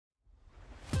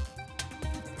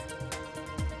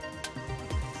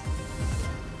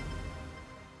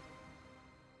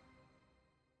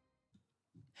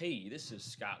Hey, this is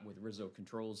Scott with Rizzo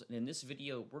Controls, and in this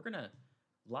video, we're going to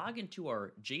log into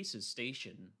our JACE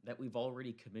station that we've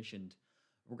already commissioned.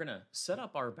 We're going to set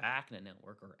up our BACnet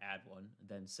network, or add one,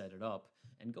 then set it up,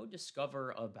 and go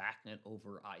discover a BACnet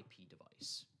over IP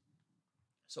device.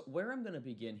 So where I'm going to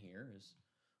begin here is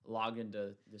log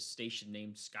into this station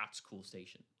named Scott's Cool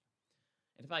Station.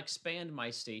 And if I expand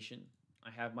my station, I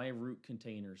have my root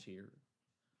containers here.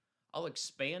 I'll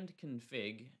expand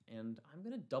config, and I'm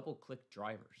going to double-click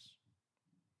drivers.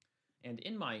 And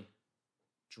in my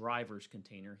drivers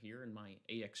container here, in my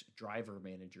AX driver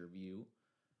manager view,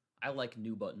 I like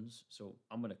new buttons, so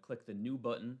I'm going to click the new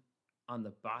button on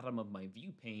the bottom of my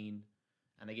view pane,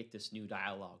 and I get this new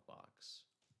dialog box.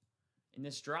 In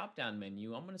this drop-down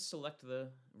menu, I'm going to select the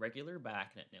regular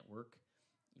BACnet network.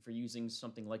 If you're using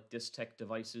something like Distech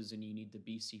devices and you need the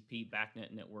BCP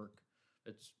BACnet network,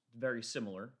 it's very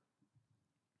similar.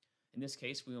 In this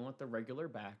case, we want the regular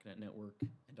BACnet network,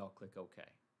 and I'll click OK.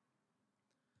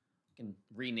 I can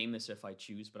rename this if I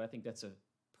choose, but I think that's a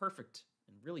perfect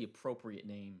and really appropriate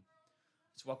name.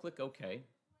 So I'll click OK,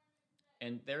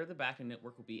 and there the BACnet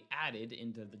network will be added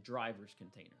into the drivers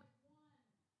container.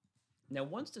 Now,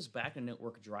 once this BACnet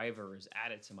network driver is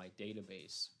added to my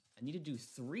database, I need to do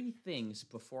three things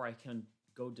before I can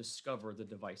go discover the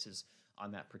devices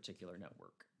on that particular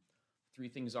network. Three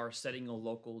things are setting a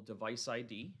local device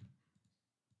ID,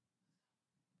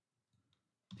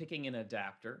 picking an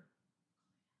adapter,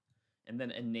 and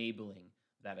then enabling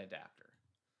that adapter.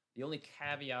 The only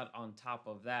caveat on top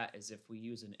of that is if we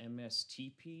use an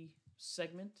MSTP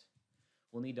segment,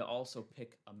 we'll need to also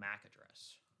pick a MAC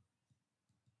address.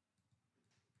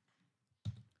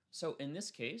 So in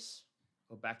this case,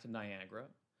 go back to Niagara,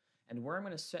 and where I'm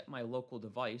going to set my local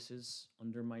device is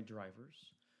under my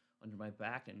drivers, under my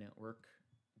BACnet network,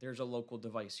 there's a local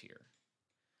device here.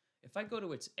 If I go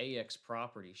to its AX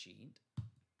property sheet,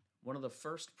 one of the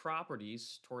first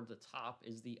properties toward the top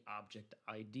is the object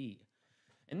ID.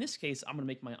 In this case, I'm going to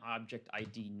make my object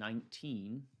ID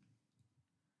 19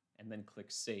 and then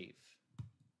click Save.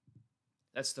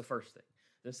 That's the first thing.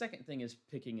 The second thing is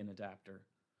picking an adapter.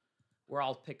 Where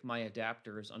I'll pick my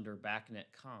adapters under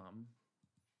BACnet COM,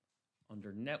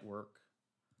 under Network,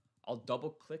 I'll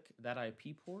double-click that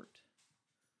IP port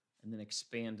and then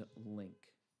expand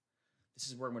Link. This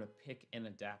is where I'm going to pick an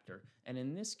adapter. And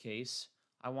in this case,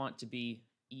 I want to be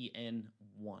EN1.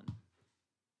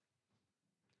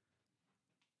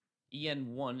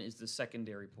 EN1 is the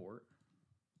secondary port,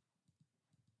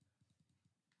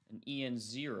 and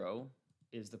EN0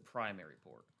 is the primary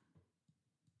port.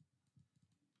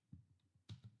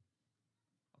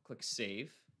 I'll click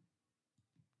Save.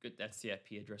 Good, that's the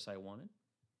IP address I wanted.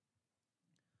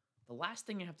 The last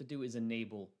thing I have to do is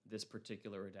enable this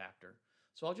particular adapter.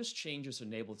 So I'll just change this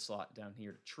enabled slot down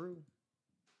here to True.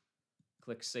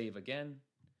 Click Save again.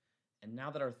 And now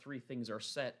that our three things are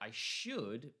set, I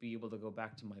should be able to go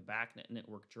back to my BACnet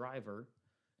network driver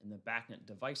in the BACnet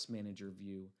device manager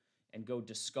view and go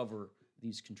discover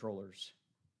these controllers.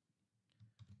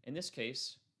 In this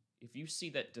case, if you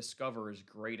see that discover is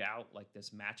grayed out like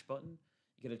this match button,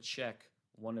 you got to check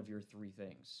one of your three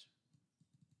things.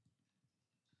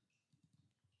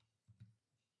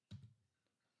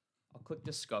 I'll click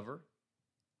discover.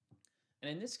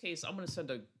 And in this case, I'm going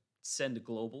to send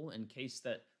global in case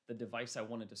that the device I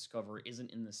want to discover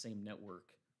isn't in the same network.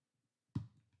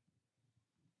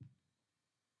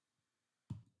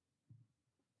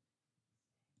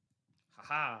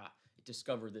 Haha, it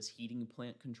discovered this heating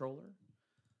plant controller.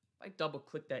 If I double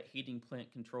click that heating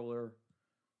plant controller,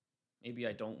 maybe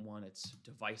I don't want its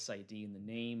device ID in the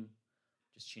name,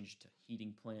 just change it to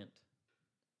heating plant.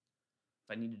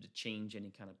 If I needed to change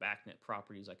any kind of BACnet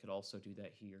properties, I could also do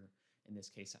that here. In this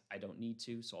case, I don't need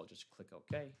to, so I'll just click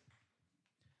OK.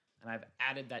 And I've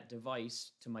added that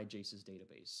device to my JACE's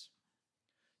database.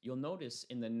 You'll notice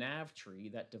in the nav tree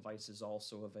that device is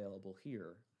also available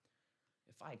here.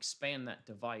 If I expand that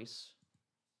device,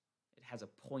 it has a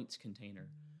points container.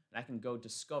 And I can go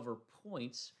discover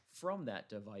points from that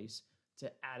device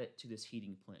to add it to this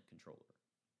heating plant controller.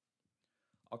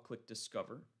 I'll click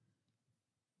Discover.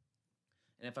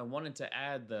 And if I wanted to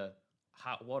add the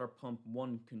hot water pump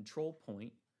 1 control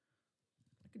point,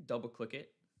 I could double click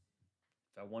it.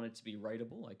 If I want it to be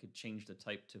writable, I could change the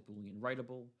type to Boolean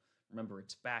writable. Remember,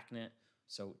 it's BACnet,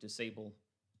 so disable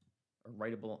or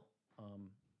writable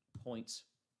points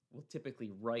will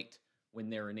typically write when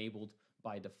they're enabled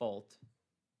by default.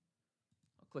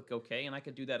 I'll click OK, and I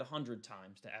could do that 100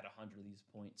 times to add 100 of these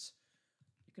points.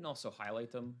 You can also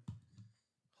highlight them.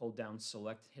 Hold down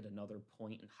Select, hit another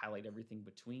point, and highlight everything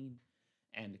between,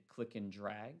 and click and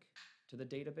drag to the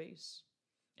database.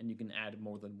 And you can add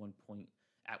more than one point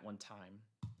at one time.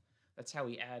 That's how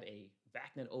we add a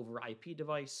BACnet over IP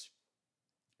device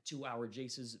to our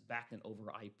JACE's BACnet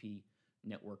over IP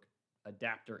network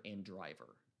adapter and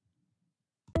driver.